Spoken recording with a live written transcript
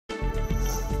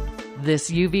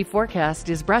This UV forecast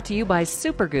is brought to you by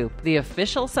Supergoop, the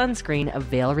official sunscreen of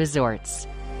Vail Resorts.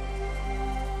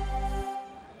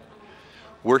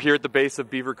 We're here at the base of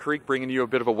Beaver Creek bringing you a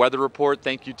bit of a weather report.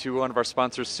 Thank you to one of our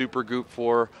sponsors, Supergoop,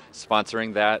 for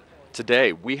sponsoring that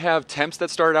today. We have temps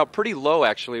that started out pretty low,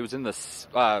 actually. It was in the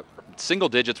single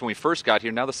digits when we first got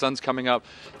here. Now the sun's coming up.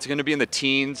 It's going to be in the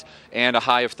teens and a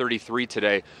high of 33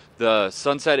 today. The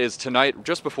sunset is tonight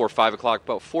just before 5 o'clock,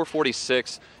 about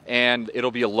 4:46, and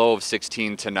it'll be a low of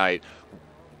 16 tonight.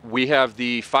 We have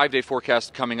the 5-day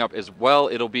forecast coming up as well.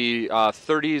 It'll be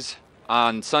 30s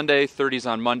on Sunday, 30s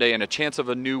on Monday, and a chance of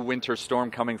a new winter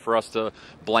storm coming for us to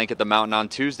blanket the mountain on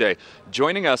Tuesday.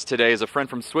 Joining us today is a friend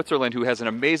from Switzerland who has an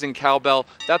amazing cowbell.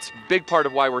 That's a big part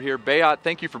of why we're here. Beat,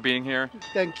 thank you for being here.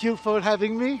 Thank you for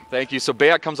having me. Thank you. So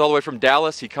Beat comes all the way from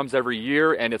Dallas. He comes every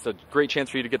year, and it's a great chance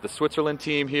for you to get the Switzerland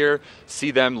team here,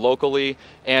 see them locally,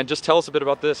 and just tell us a bit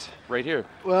about this right here.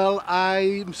 Well,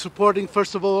 I'm supporting,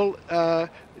 first of all, the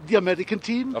American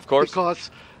team. Of course.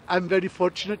 Because I'm very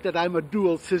fortunate that I'm a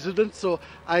dual citizen, so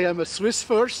I am a Swiss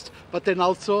first, but then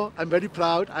also I'm very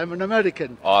proud I'm an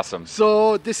American. Awesome.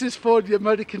 So this is for the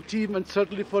American team and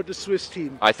certainly for the Swiss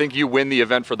team. I think you win the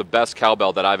event for the best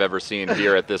cowbell that I've ever seen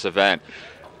here at this event.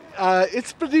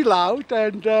 It's pretty loud,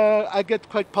 and I get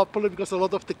quite popular because a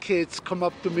lot of the kids come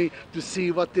up to me to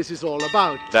see what this is all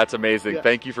about. That's amazing. Yeah.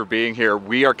 Thank you for being here.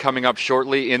 We are coming up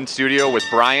shortly in studio with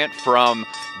Bryant from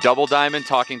Double Diamond,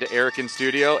 talking to Eric in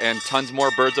studio, and tons more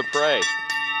birds of prey.